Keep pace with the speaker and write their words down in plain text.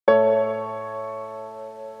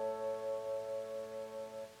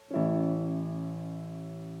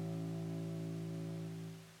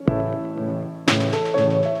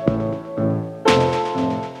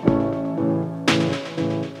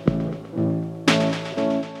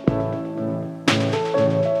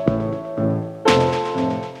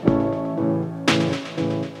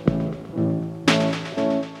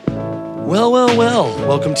well.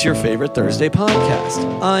 Welcome to your favorite Thursday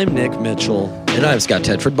podcast. I'm Nick Mitchell. And I'm Scott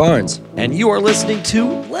Tedford Barnes. And you are listening to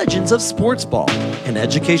Legends of Sports Ball, an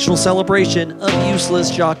educational celebration of useless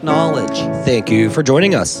jock knowledge. Thank you for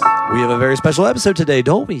joining us. We have a very special episode today,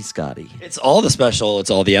 don't we, Scotty? It's all the special. It's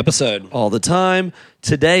all the episode. All the time.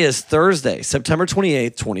 Today is Thursday, September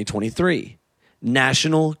 28th, 2023.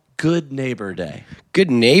 National Good Neighbor Day. Good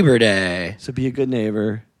Neighbor Day. So be a good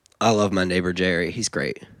neighbor. I love my neighbor, Jerry. He's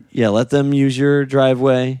great. Yeah, let them use your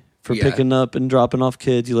driveway for picking up and dropping off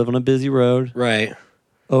kids. You live on a busy road. Right.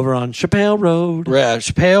 Over on Chappelle Road. Right,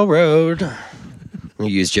 Chappelle Road. We'll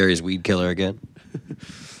use Jerry's weed killer again.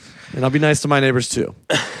 And I'll be nice to my neighbors, too.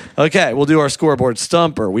 Okay, we'll do our scoreboard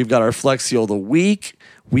stumper. We've got our Flex Seal of the Week.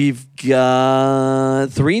 We've got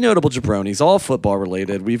three notable jabronis, all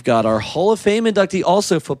football-related. We've got our Hall of Fame inductee,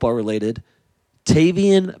 also football-related,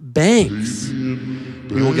 Tavian Banks.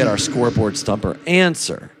 We will get our scoreboard stumper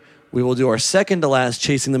answer. We will do our second to last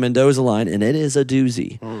Chasing the Mendoza line, and it is a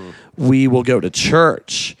doozy. We will go to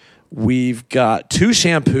church. We've got two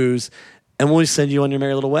shampoos, and we'll send you on your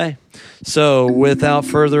merry little way. So without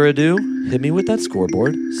further ado, hit me with that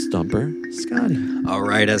scoreboard stumper, Scotty. All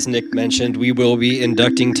right, as Nick mentioned, we will be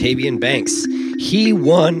inducting Tavian Banks. He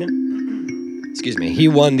won the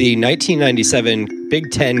 1997 Big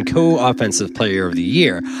Ten Co-Offensive Player of the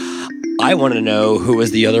Year. I want to know who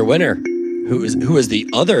was the other winner. Who was the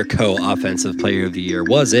other Co-Offensive Player of the Year?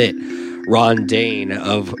 Was it Ron Dane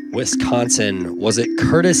of Wisconsin? Was it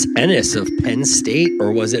Curtis Ennis of Penn State?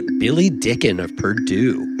 Or was it Billy Dicken of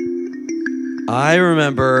Purdue? I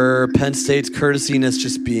remember Penn State's Curtis Ennis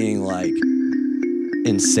just being like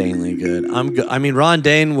insanely good. I mean, Ron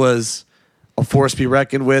Dane was a force to be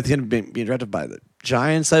reckoned with. He had been being drafted by the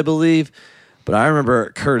Giants, I believe. But I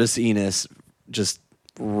remember Curtis Ennis just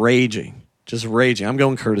raging. I'm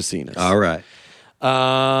going Curtis Enos. All right.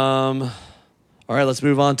 All right, let's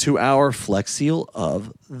move on to our Flex Seal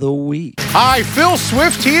of the Week. Hi, Phil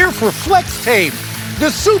Swift here for Flex Tape, the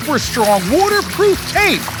super strong waterproof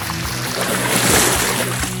tape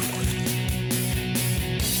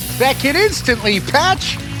that can instantly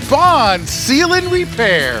patch, bond, seal, and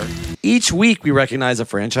repair. Each week, we recognize a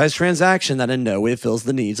franchise transaction that in no way fills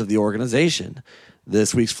the needs of the organization.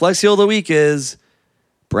 This week's Flex Seal of the Week is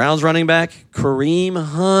Browns running back Kareem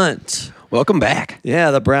Hunt. Welcome back.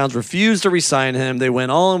 Yeah, the Browns refused to re-sign him. They went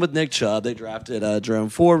all in with Nick Chubb. They drafted Jerome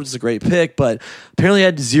Ford, which is a great pick, but apparently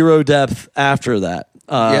had zero depth after that.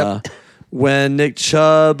 When Nick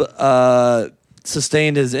Chubb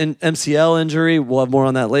sustained his MCL injury, we'll have more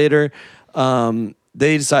on that later,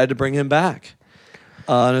 they decided to bring him back.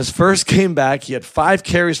 On his first game back, he had 5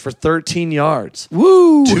 carries for 13 yards.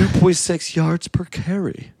 Woo! 2.6 yards per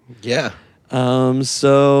carry. Yeah.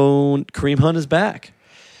 So Kareem Hunt is back.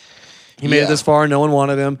 He made it this far. No one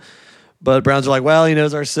wanted him. But Browns are like, well, he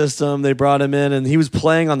knows our system. They brought him in, and he was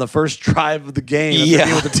playing on the first drive of the game. After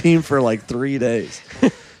being with the team for like 3 days.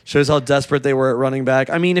 Shows how desperate they were at running back.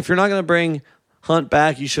 I mean, if you're not going to bring Hunt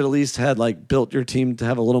back, you should at least had like built your team to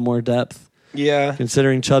have a little more depth. Yeah.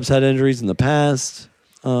 Considering Chubb's had injuries in the past.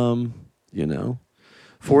 Ford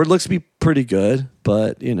looks to be pretty good,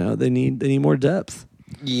 but they need more depth.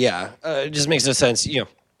 Yeah, it just makes no sense. He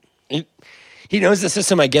knows the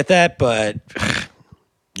system. I get that, but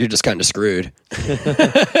you're just kind of screwed.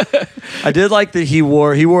 I did like that he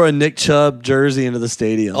wore a Nick Chubb jersey into the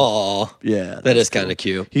stadium. Oh, yeah, that is kind of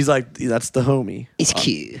cute. He's like, that's the homie. It's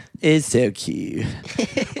cute. It's so cute.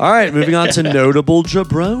 All right, moving on to notable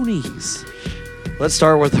jabronis. Let's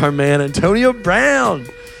start with our man Antonio Brown.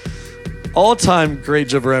 All-time great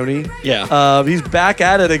jabroni. Yeah. He's back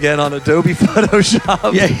at it again on Adobe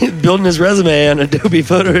Photoshop. Yeah, he's building his resume on Adobe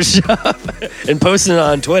Photoshop and posting it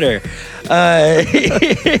on Twitter.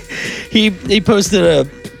 He posted a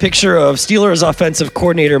picture of Steelers offensive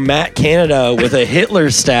coordinator Matt Canada with a Hitler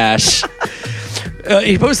stash.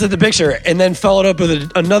 He posted the picture and then followed up with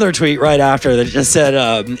another tweet right after that just said,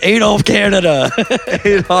 Adolf Canada.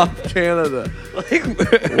 Adolf Canada.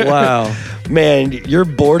 Wow. Man, your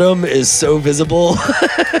boredom is so visible.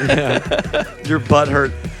 Yeah. Your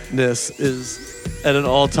butthurtness is at an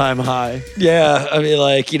all-time high. Yeah, I mean,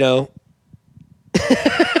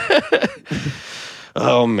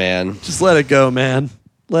 oh, man. Just let it go, man.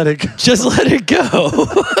 Let it go. Just let it go.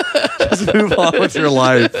 Just move on with your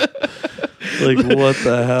life. Like, what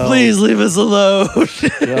the hell? Please leave us alone.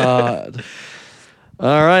 God.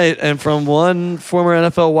 All right. And from one former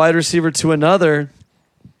NFL wide receiver to another,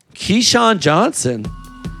 Keyshawn Johnson.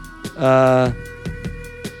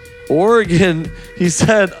 Oregon, he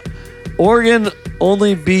said, Oregon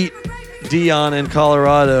only beat Deion in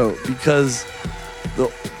Colorado because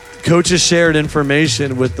the coaches shared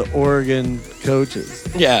information with the Oregon coaches.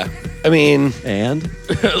 Yeah. I mean, And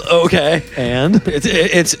okay. and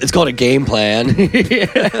It's called a game plan.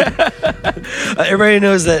 Everybody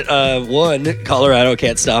knows that one, Colorado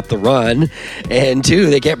can't stop the run, and two,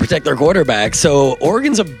 they can't protect their quarterback. So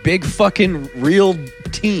Oregon's a big fucking real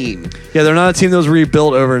team. yeah, they're not a team that was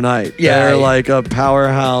rebuilt overnight. Yeah. They're like a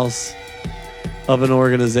powerhouse of an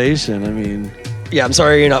organization. I mean, Yeah, I'm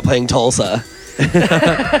sorry you're not playing Tulsa.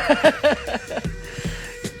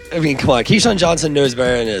 I mean, come on. Keyshawn Johnson knows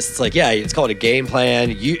better than this. It's like, yeah, it's called a game plan.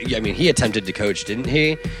 I mean, he attempted to coach, didn't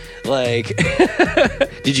he? Like,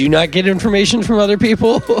 did you not get information from other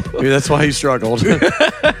people? maybe that's why he struggled.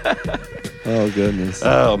 Oh, goodness.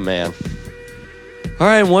 Oh, man. All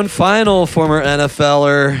right, one final former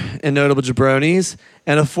NFLer and notable jabronis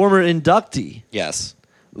and a former inductee. Yes.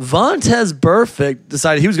 Vontaze Burfict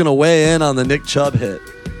decided he was going to weigh in on the Nick Chubb hit,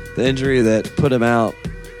 the injury that put him out.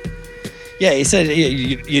 Yeah, he said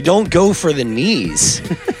you don't go for the knees.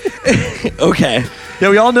 Okay. Yeah,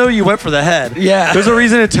 we all know you went for the head. Yeah. There's a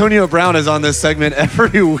reason Antonio Brown is on this segment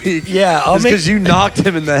every week. Yeah, because you knocked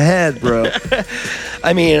him in the head, bro.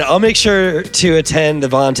 I mean, I'll make sure to attend the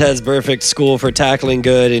Vontaze Burfict School for Tackling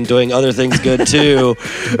Good and doing other things good, too.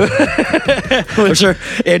 I'm sure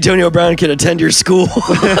Antonio Brown can attend your school.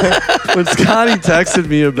 When Scotty texted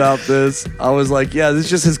me about this, I was like, yeah, this is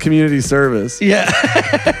just his community service. Yeah.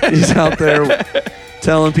 He's out there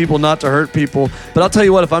telling people not to hurt people. But I'll tell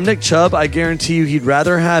you what, if I'm Nick Chubb, I guarantee you he'd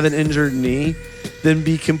rather have an injured knee than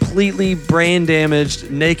be completely brain damaged,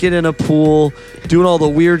 naked in a pool, doing all the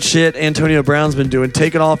weird shit Antonio Brown's been doing,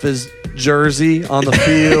 taking off his jersey on the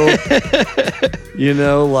field, you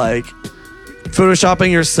know, like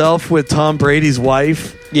photoshopping yourself with Tom Brady's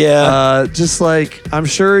wife. Yeah. Just like, I'm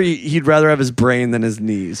sure he'd rather have his brain than his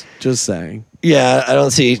knees. Just saying. Yeah, I don't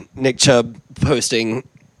see Nick Chubb posting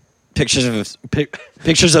pictures of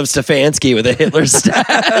Stefanski with a Hitler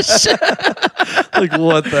stash. Like,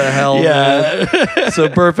 what the hell, Yeah. man? So,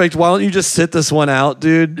 perfect. Why don't you just sit this one out,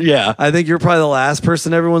 dude? Yeah. I think you're probably the last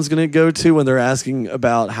person everyone's going to go to when they're asking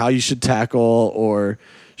about how you should tackle or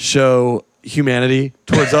show humanity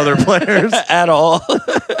towards other players. At all.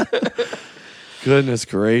 Goodness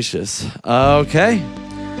gracious. Okay.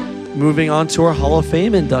 Moving on to our Hall of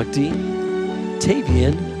Fame inductee,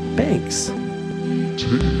 Tavian Banks.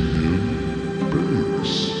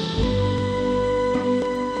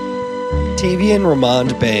 Tavian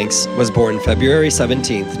Ramond Banks was born February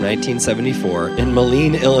 17th, 1974 in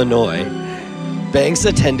Moline, Illinois. Banks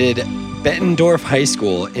attended Bettendorf High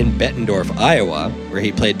School in Bettendorf, Iowa, where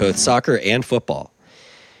he played both soccer and football.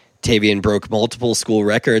 Tavian broke multiple school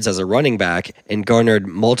records as a running back and garnered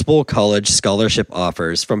multiple college scholarship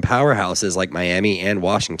offers from powerhouses like Miami and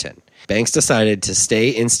Washington. Banks decided to stay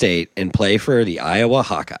in state and play for the Iowa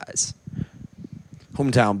Hawkeyes.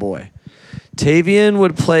 Hometown boy. Tavian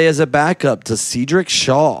would play as a backup to Cedric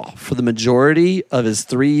Shaw for the majority of his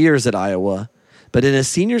 3 years at Iowa, but in his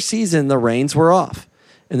senior season, the reins were off.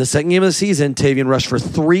 In the second game of the season, Tavian rushed for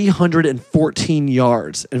 314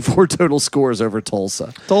 yards and 4 total scores over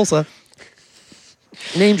Tulsa.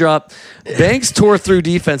 Name drop. Banks tore through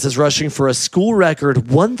defenses, rushing for a school record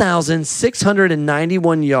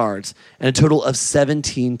 1,691 yards and a total of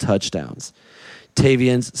 17 touchdowns.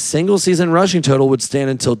 Tavian's single-season rushing total would stand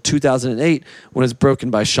until 2008 when it was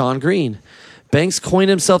broken by Sean Green. Banks coined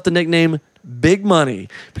himself the nickname Big Money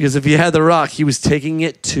because if he had the rock, he was taking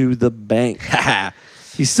it to the bank.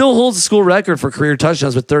 He still holds the school record for career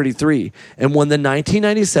touchdowns with 33 and won the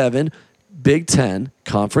 1997 Big Ten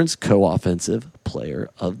Conference Co-Offensive Player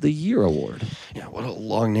of the Year award. Yeah, what a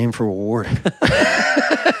long name for award.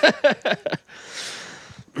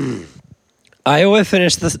 Iowa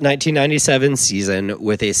finished the 1997 season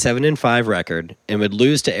with a 7-5 record and would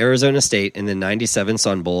lose to Arizona State in the 97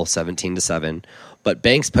 Sun Bowl 17-7, but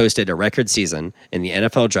Banks posted a record season and the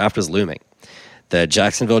NFL draft was looming. The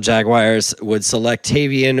Jacksonville Jaguars would select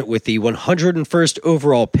Tavian with the 101st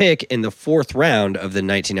overall pick in the 4th round of the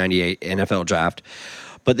 1998 NFL draft,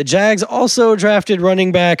 but the Jags also drafted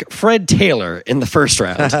running back Fred Taylor in the 1st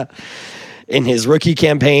round. In his rookie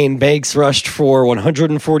campaign, Banks rushed for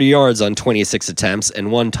 140 yards on 26 attempts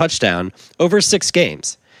and 1 touchdown over 6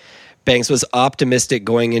 games. Banks was optimistic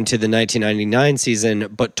going into the 1999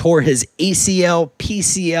 season, but tore his ACL,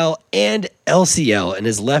 PCL, and LCL in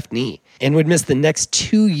his left knee and would miss the next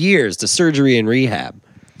 2 years to surgery and rehab.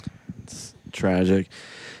 It's tragic.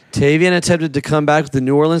 Tavian attempted to come back with the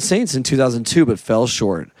New Orleans Saints in 2002, but fell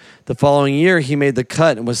short. The following year, he made the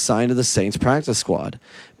cut and was signed to the Saints practice squad.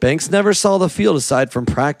 Banks never saw the field aside from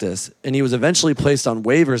practice, and he was eventually placed on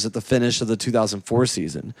waivers at the finish of the 2004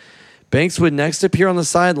 season. Banks would next appear on the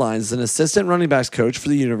sidelines as an assistant running backs coach for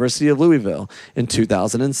the University of Louisville in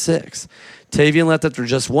 2006. Tavian left after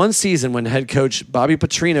just one season when head coach Bobby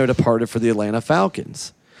Petrino departed for the Atlanta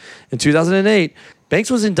Falcons. In 2008,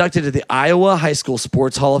 Banks was inducted to the Iowa High School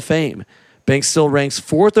Sports Hall of Fame. Banks still ranks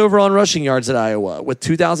 4th overall in rushing yards at Iowa with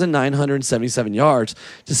 2,977 yards,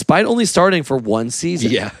 despite only starting for one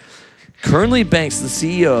season. Yeah. Currently, Banks is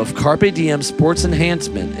the CEO of Carpe Diem Sports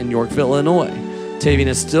Enhancement in Yorkville, Illinois. Tavian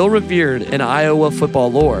is still revered in Iowa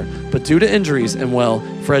football lore, but due to injuries and, well,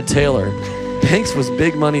 Fred Taylor, Banks was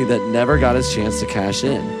big money that never got his chance to cash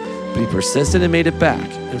in. But he persisted and made it back,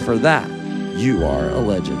 and for that, you are a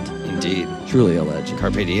legend. Indeed. Truly a legend.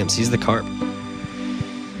 Carpe diem. He's the carp.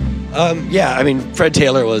 Yeah, I mean, Fred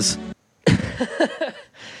Taylor was...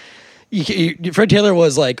 Fred Taylor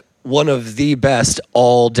was like one of the best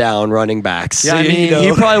all-down running backs. Yeah, I mean,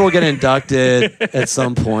 he probably will get inducted at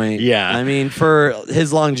some point. Yeah. I mean, for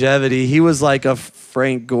his longevity, he was like a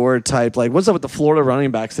Frank Gore type. Like, what's up with the Florida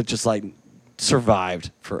running backs that just like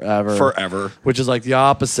survived forever? Which is like the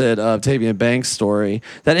opposite of Tavian Banks' story.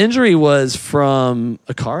 That injury was from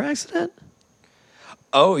a car accident?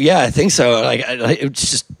 Oh, yeah, I think so. Like,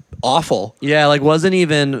 it's just awful. Yeah, like wasn't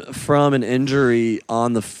even from an injury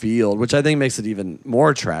on the field, which I think makes it even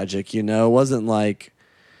more tragic, you know? It wasn't like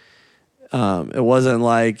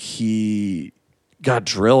he got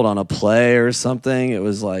drilled on a play or something. It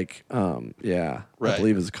was like, yeah, right. I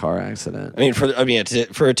believe it was a car accident. I mean,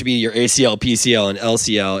 for it to be your ACL, PCL, and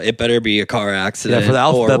LCL, it better be a car accident. Yeah, for the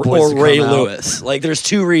Alphabet Boys to or Ray come out. Lewis. Like, there's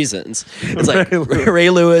two reasons. It's like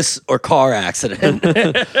Ray Lewis or car accident.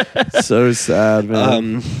 So sad,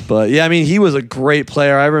 man. But yeah, I mean, he was a great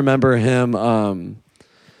player. I remember him.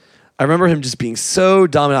 I remember him just being so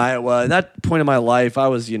dominant in Iowa. At that point in my life, I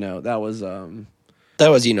was, that was around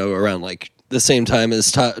like the same time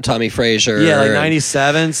as Tommy Frazier. Yeah, like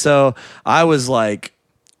 97. So I was like,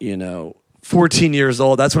 14 years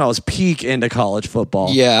old. That's when I was peak into college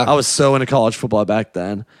football. Yeah. I was so into college football back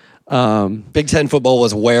then. Big Ten football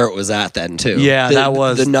was where it was at then too. Yeah, that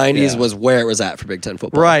was the 90s was where it was at for Big Ten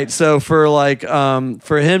football. Right. So for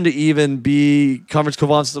for him to even be Conference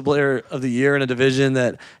Co-Offensive Player of the Year in a division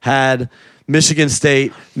that had Michigan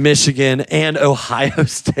State, Michigan, and Ohio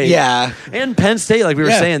State. Yeah. And Penn State, like we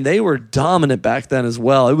were saying, they were dominant back then as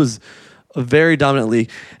well. It was a very dominant league.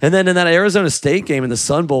 And then in that Arizona State game in the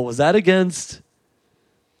Sun Bowl, was that against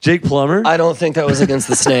Jake Plummer? I don't think that was against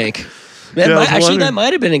the Snake. That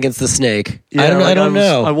might have been against the Snake. Yeah, I don't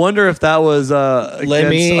know. I wonder if that was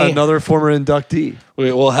against another former inductee.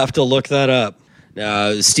 We'll have to look that up.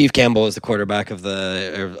 Steve Campbell is the quarterback of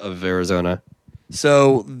Arizona.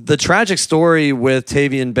 So the tragic story with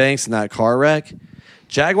Tavian Banks in that car wreck,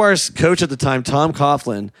 Jaguars coach at the time, Tom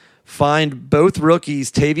Coughlin, fined both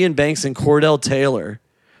rookies, Tavian Banks and Cordell Taylor,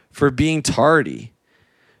 for being tardy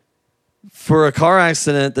for a car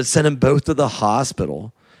accident that sent them both to the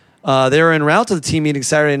hospital. They were en route to the team meeting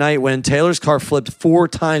Saturday night when Taylor's car flipped 4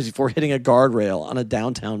 times before hitting a guardrail on a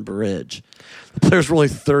downtown bridge. The players were only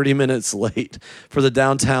 30 minutes late for the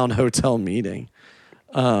downtown hotel meeting.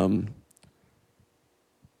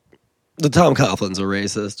 The Tom Coughlin's a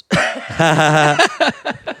racist.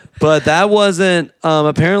 But that wasn't,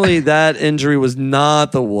 apparently that injury was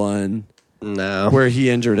not the one where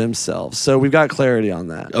he injured himself. So we've got clarity on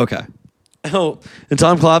that. Okay. Oh, and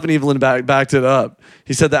Tom Coughlin even backed it up.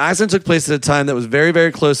 He said the accident took place at a time that was very,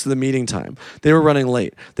 very close to the meeting time. They were running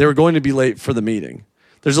late. They were going to be late for the meeting.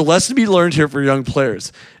 There's a lesson to be learned here for young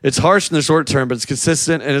players. It's harsh in the short term, but it's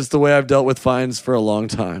consistent, and it's the way I've dealt with fines for a long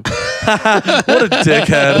time. What a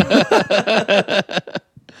dickhead.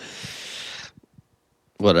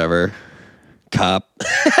 Whatever. Cop.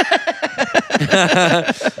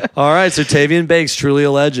 All right, so Tavian Banks, truly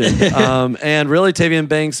a legend. And really, Tavian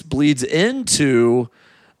Banks bleeds into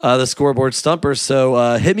the scoreboard stumper.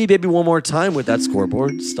 So hit me, baby, one more time with that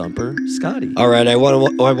scoreboard stumper, Scotty. All right, I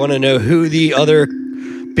want to know who the other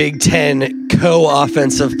Big Ten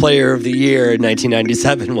co-offensive player of the year in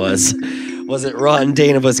 1997 was. Was it Ron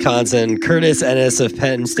Dane of Wisconsin, Curtis Ennis of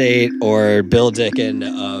Penn State, or Bill Dicken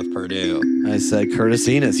of Purdue? I said Curtis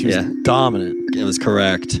Enis. He was dominant. It was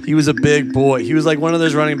correct. He was a big boy. He was like one of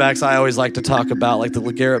those running backs I always like to talk about, like the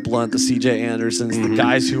LeGarrette Blount, the C.J. Andersons, the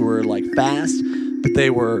guys who were like fast, but they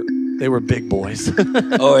were big boys.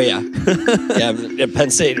 Oh, yeah. Yeah, at Penn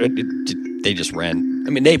State, they just ran. I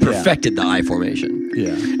mean, they perfected the I formation.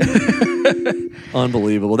 Yeah.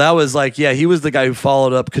 Unbelievable. That was like, he was the guy who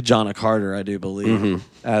followed up Kajana Carter, I do believe,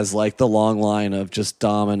 as like the long line of just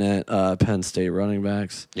dominant Penn State running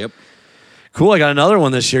backs. Yep. Cool. I got another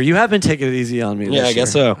one this year. You have been taking it easy on me. Yeah, I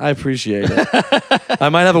guess so. I appreciate it. I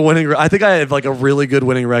might have a winning. I think I have like a really good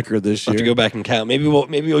winning record this year. Have to go back and count. Maybe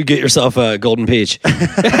we'll get yourself a golden peach.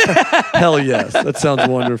 Hell yes, that sounds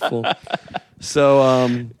wonderful.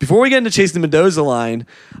 So before we get into chasing the Mendoza line,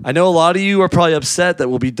 I know a lot of you are probably upset that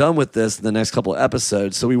we'll be done with this in the next couple of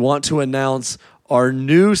episodes. So we want to announce our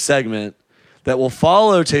new segment that will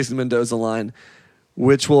follow chasing the Mendoza line,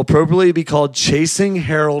 which will appropriately be called Chasing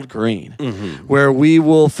Harold Green, where we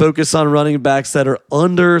will focus on running backs that are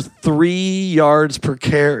under 3 yards per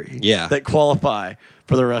carry that qualify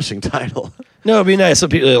for the rushing title. No, it'd be nice. So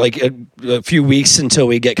people, like a few weeks until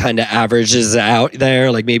we get kind of averages out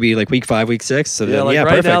there, like maybe like week 5, week 6. So then, right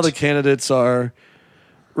perfect. now the candidates are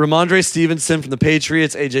Ramondre Stevenson from the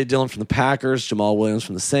Patriots, A.J. Dillon from the Packers, Jamal Williams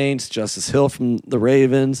from the Saints, Justice Hill from the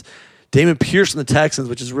Ravens, Damon Pierce from the Texans,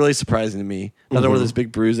 which is really surprising to me. Another one of those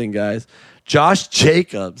big bruising guys. Josh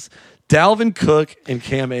Jacobs, Dalvin Cook, and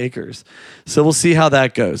Cam Akers. So we'll see how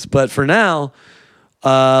that goes. But for now,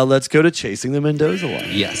 let's go to chasing the Mendoza line.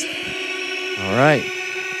 Yes. All right.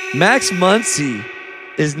 Max Muncy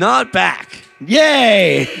is not back.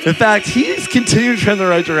 Yay! In fact, he's continuing to trend in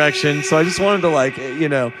the right direction. So I just wanted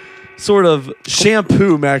to, sort of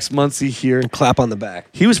shampoo Max Muncy here. Clap on the back.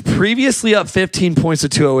 He was previously up 15 points to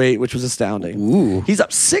 208, which was astounding. Ooh. He's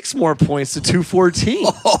up 6 more points to 214.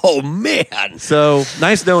 Oh, man. So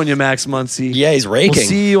nice knowing you, Max Muncy. Yeah, he's raking. We'll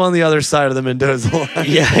see you on the other side of the Mendoza line.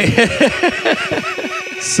 Yeah.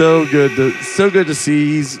 So good to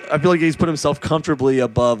see. I feel like he's put himself comfortably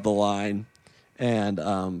above the line, and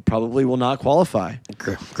probably will not qualify.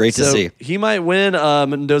 Great to see. He might win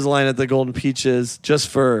Mendoza line at the Golden Peaches just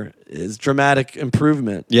for his dramatic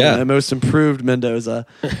improvement. Yeah. Most improved Mendoza.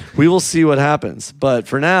 We will see what happens. But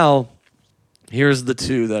for now, here's the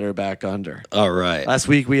 2 that are back under. All right. Last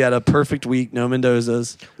week we had a perfect week, no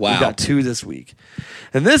Mendozas. Wow. We got 2 this week.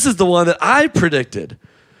 And this is the one that I predicted.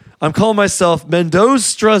 I'm calling myself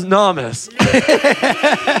Mendoza-Nomus.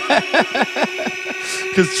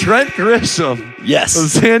 Because Trent Grisham of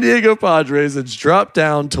San Diego Padres has dropped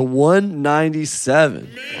down to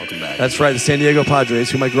 197. Welcome back. That's right, the San Diego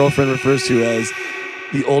Padres, who my girlfriend refers to as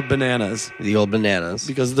the old bananas. The old bananas.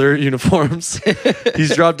 Because of their uniforms.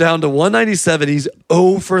 He's dropped down to 197. He's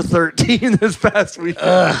 0 for 13 this past week.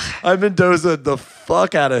 I Mendoza'd the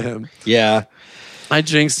fuck out of him. Yeah. I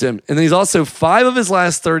jinxed him. And then he's also 5 of his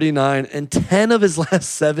last 39 and 10 of his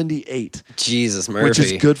last 78. Jesus, Murphy. Which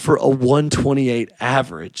is good for a 128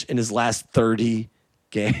 average in his last 30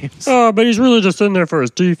 games. Oh, but he's really just in there for his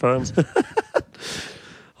defense.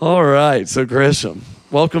 All right. So Grisham,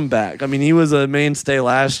 welcome back. I mean, he was a mainstay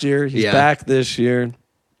last year. He's back this year.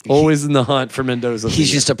 Always in the hunt for Mendoza. He's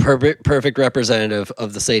just a perfect representative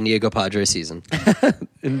of the San Diego Padres season.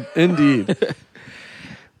 Indeed.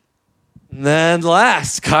 And then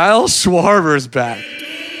last, Kyle Schwarber's back.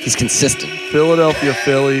 He's consistent. Philadelphia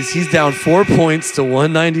Phillies. He's down 4 points to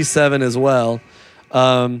 197 as well.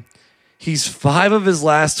 He's 5 of his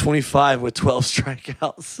last 25 with 12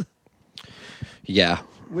 strikeouts. Yeah.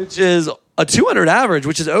 Which is a 200 average,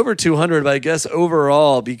 which is over 200, but I guess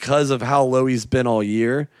overall, because of how low he's been all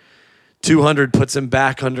year, 200 puts him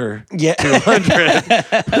back under 200.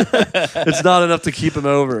 It's not enough to keep him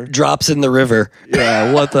over. Drops in the river.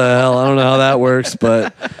 Yeah, what the hell? I don't know how that works,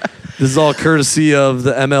 but this is all courtesy of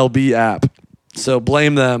the MLB app. So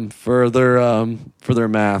blame them for their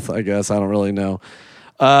math, I guess. I don't really know.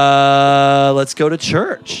 Let's go to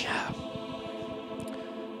church.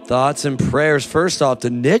 Thoughts and prayers. First off,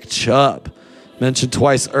 to Nick Chubb. Mentioned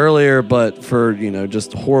twice earlier, but for,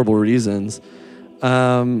 just horrible reasons.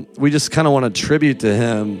 We just kind of want to tribute to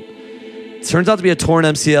him. It turns out to be a torn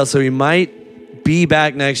MCL, so he might be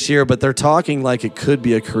back next year, but they're talking like it could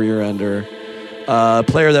be a career ender. A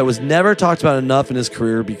player that was never talked about enough in his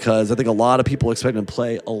career because I think a lot of people expect him to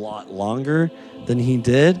play a lot longer than he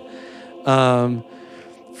did.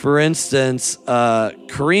 For instance,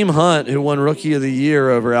 Kareem Hunt, who won Rookie of the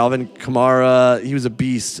Year over Alvin Kamara, he was a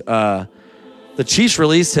beast. The Chiefs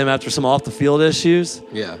released him after some off-the-field issues.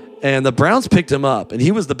 Yeah. And the Browns picked him up, and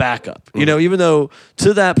he was the backup. Even though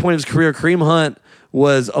to that point of his career, Kareem Hunt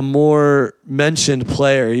was a more mentioned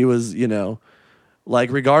player. He was,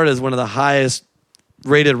 regarded as one of the highest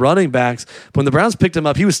rated running backs. But when the Browns picked him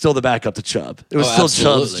up, he was still the backup to Chubb. It was still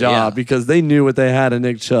Chubb's job because they knew what they had in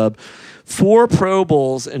Nick Chubb. 4 Pro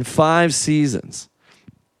Bowls in 5 seasons.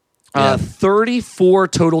 34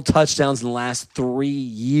 total touchdowns in the last 3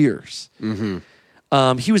 years. Mm-hmm.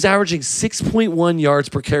 He was averaging 6.1 yards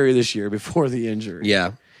per carry this year before the injury.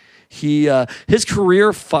 Yeah. His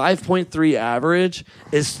career 5.3 average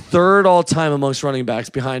is 3rd all time amongst running backs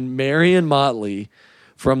behind Marion Motley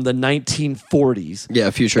from the 1940s.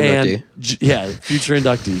 Yeah, future inductee. Future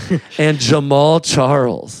inductee. And Jamal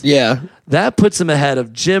Charles. Yeah. That puts him ahead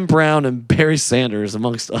of Jim Brown and Barry Sanders,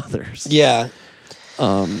 amongst others. Yeah.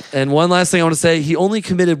 And one last thing I want to say, he only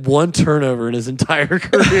committed one turnover in his entire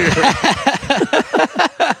career.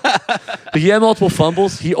 He had multiple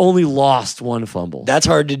fumbles. He only lost one fumble. That's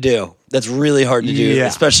hard to do. That's really hard to do,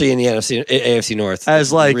 especially in the AFC North.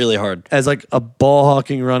 Really hard. As like a ball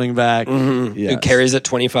hawking running back. Mm-hmm. Who carries it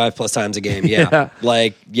 25 plus times a game. Yeah.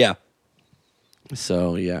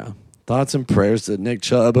 So, yeah. Thoughts and prayers to Nick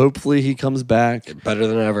Chubb. Hopefully he comes back. Better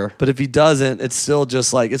than ever. But if he doesn't, it's still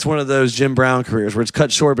just like, it's one of those Jim Brown careers where it's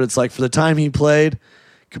cut short, but it's like for the time he played,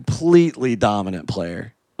 completely dominant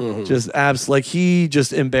player. Mm-hmm. Just like he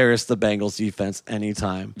just embarrassed the Bengals defense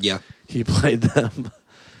anytime he played them.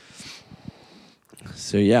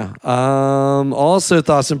 So, yeah. Also,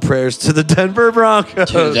 thoughts and prayers to the Denver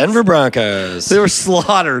Broncos. They were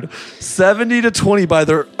slaughtered 70-20 by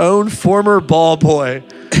their own former ball boy,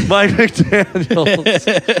 Mike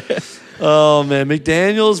McDaniels. Oh, man.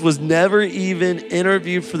 McDaniels was never even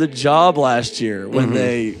interviewed for the job last year when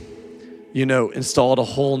they, installed a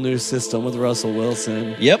whole new system with Russell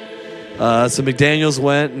Wilson. Yep. So McDaniels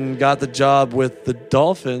went and got the job with the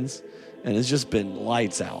Dolphins, and it's just been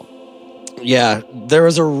lights out. Yeah, there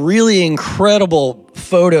was a really incredible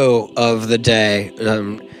photo of the day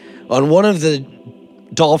on one of the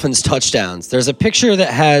Dolphins touchdowns. There's a picture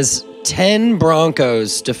that has 10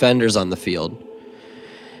 Broncos defenders on the field,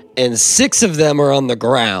 and 6 of them are on the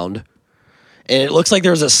ground. And it looks like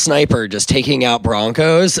there's a sniper just taking out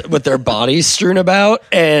Broncos with their bodies strewn about,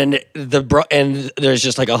 and there's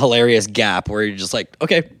just like a hilarious gap where you're just like,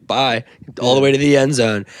 okay, bye, all the way to the end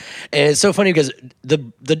zone. And it's so funny because the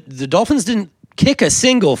Dolphins didn't kick a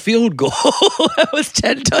single field goal. That was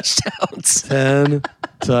 10 touchdowns. 10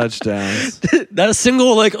 touchdowns. Not a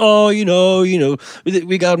single we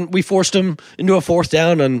forced them into a 4th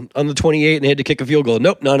down on the 28 and they had to kick a field goal.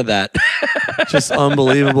 Nope, none of that. Just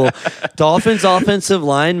unbelievable. Dolphins offensive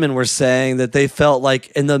linemen were saying that they felt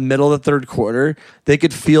like in the middle of the third quarter, they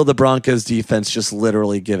could feel the Broncos defense just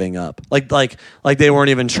literally giving up. Like they weren't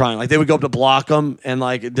even trying. Like they would go up to block them and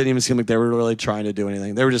like it didn't even seem like they were really trying to do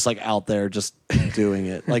anything. They were just like out there just doing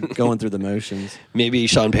it, like going through the motions. Maybe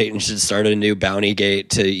Sean Payton should start a new bounty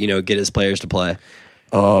gate to, get his players to play.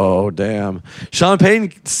 Oh, damn. Sean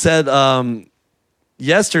Payton said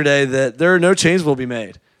yesterday that there are no changes will be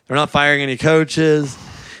made. They're not firing any coaches.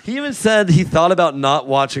 He even said he thought about not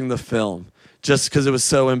watching the film just because it was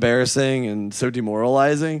so embarrassing and so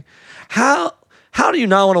demoralizing. How do you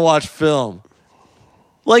not want to watch film?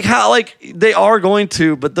 They are going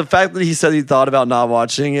to, but the fact that he said he thought about not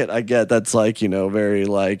watching it, I get that's very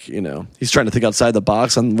he's trying to think outside the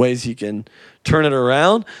box on ways he can turn it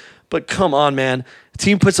around. But come on, man. A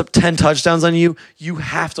team puts up 10 touchdowns on you. You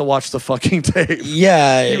have to watch the fucking tape.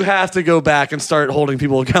 Yeah. You have to go back and start holding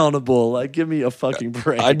people accountable. Like, give me a fucking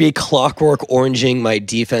break. I'd be clockwork oranging my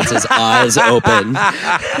defense's eyes open.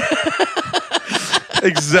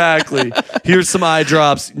 Exactly. Here's some eye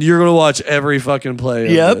drops. You're going to watch every fucking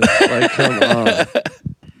play. Yep. Like, come on.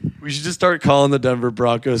 We should just start calling the Denver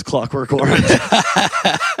Broncos Clockwork Orange.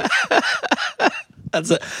 That's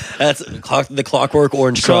the Clockwork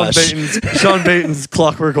Orange Sean crush. Sean Payton's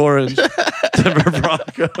Clockwork Orange. Denver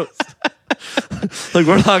Broncos. Like,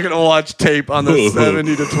 we're not going to watch tape on the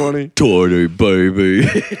 70-20. 20, baby.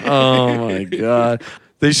 Oh, my God.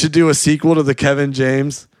 They should do a sequel to the Kevin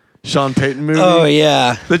James Sean Payton movie. Oh,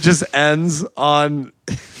 yeah. That just ends on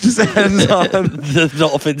the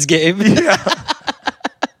Dolphins game. Yeah.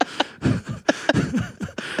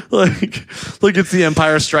 Like it's The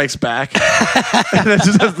Empire Strikes Back. And it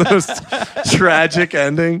just has the most tragic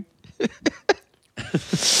ending.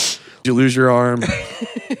 You lose your arm.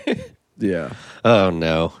 Yeah. Oh,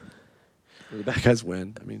 no. The bad guys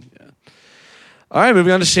win. I mean, yeah. All right,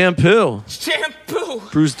 moving on to shampoo.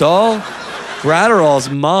 Bruce Dahl, Gratterall's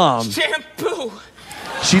mom.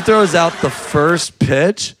 She throws out the first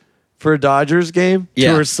pitch for a Dodgers game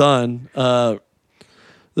to her son, the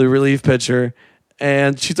relief pitcher.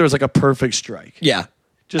 And she throws like a perfect strike. Yeah.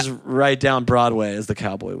 Just right down Broadway, as the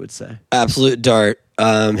cowboy would say. Absolute dart.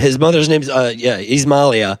 His mother's name's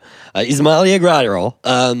Ismailia. Ismailia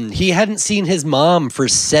Gratterall. He hadn't seen his mom for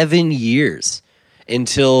 7 years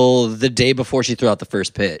until the day before she threw out the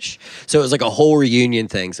first pitch. So it was like a whole reunion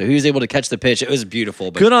thing. So he was able to catch the pitch. It was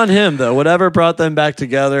beautiful. But good on him, though. Whatever brought them back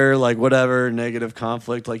together, like whatever negative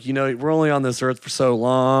conflict, like, we're only on this earth for so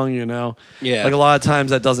long, Yeah. Like a lot of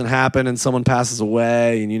times that doesn't happen and someone passes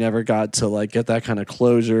away and you never got to like get that kind of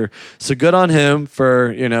closure. So good on him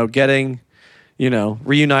for, getting,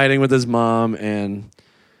 reuniting with his mom and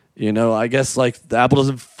I guess like the apple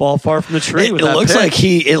doesn't fall far from the tree. It with that looks pick.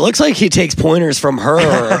 like he takes pointers from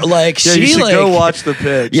her. Like Yeah, she you should like go watch the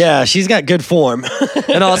pitch. Yeah, she's got good form.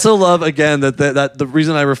 And I also love again that the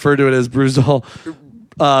reason I refer to it as Bruzal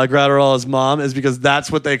Gratterall's mom is because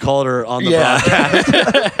that's what they called her on the broadcast.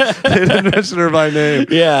 They didn't mention her by name.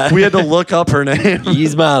 Yeah. We had to look up her name.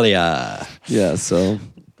 Ismalia. Yeah, so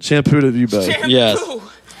shampoo to you both. Yes.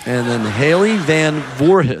 And then Haley Van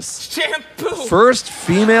Voorhis. Shampoo. First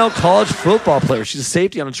female college football player. She's a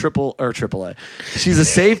safety on a AAA. She's a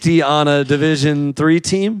safety on a Division III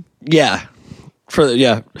team. Yeah.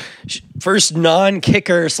 First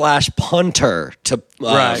non-kicker / punter to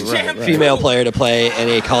Right. female player to play in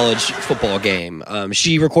a college football game.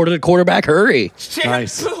 She recorded a quarterback hurry.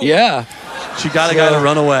 Nice. Yeah. She got a guy to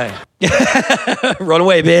run away. Run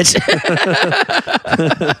away, bitch.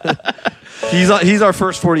 He's our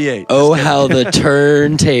first 48. Oh, how the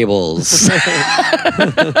turntables.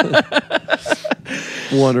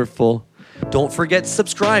 Wonderful. Don't forget to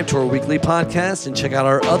subscribe to our weekly podcast and check out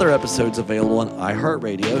our other episodes available on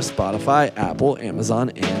iHeartRadio, Spotify, Apple, Amazon,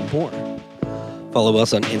 and more. Follow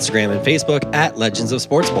us on Instagram and Facebook at Legends of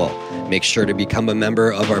Sports Ball. Make sure to become a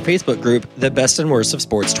member of our Facebook group, The Best and Worst of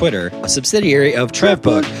Sports Twitter, a subsidiary of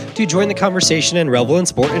TrevBook, to join the conversation and revel in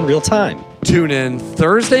sport in real time. Tune in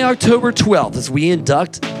Thursday, October 12th as we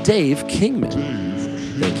induct Dave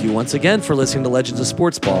Kingman. Thank you once again for listening to Legends of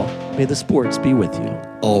Sports Ball. May the sports be with you.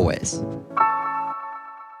 Always.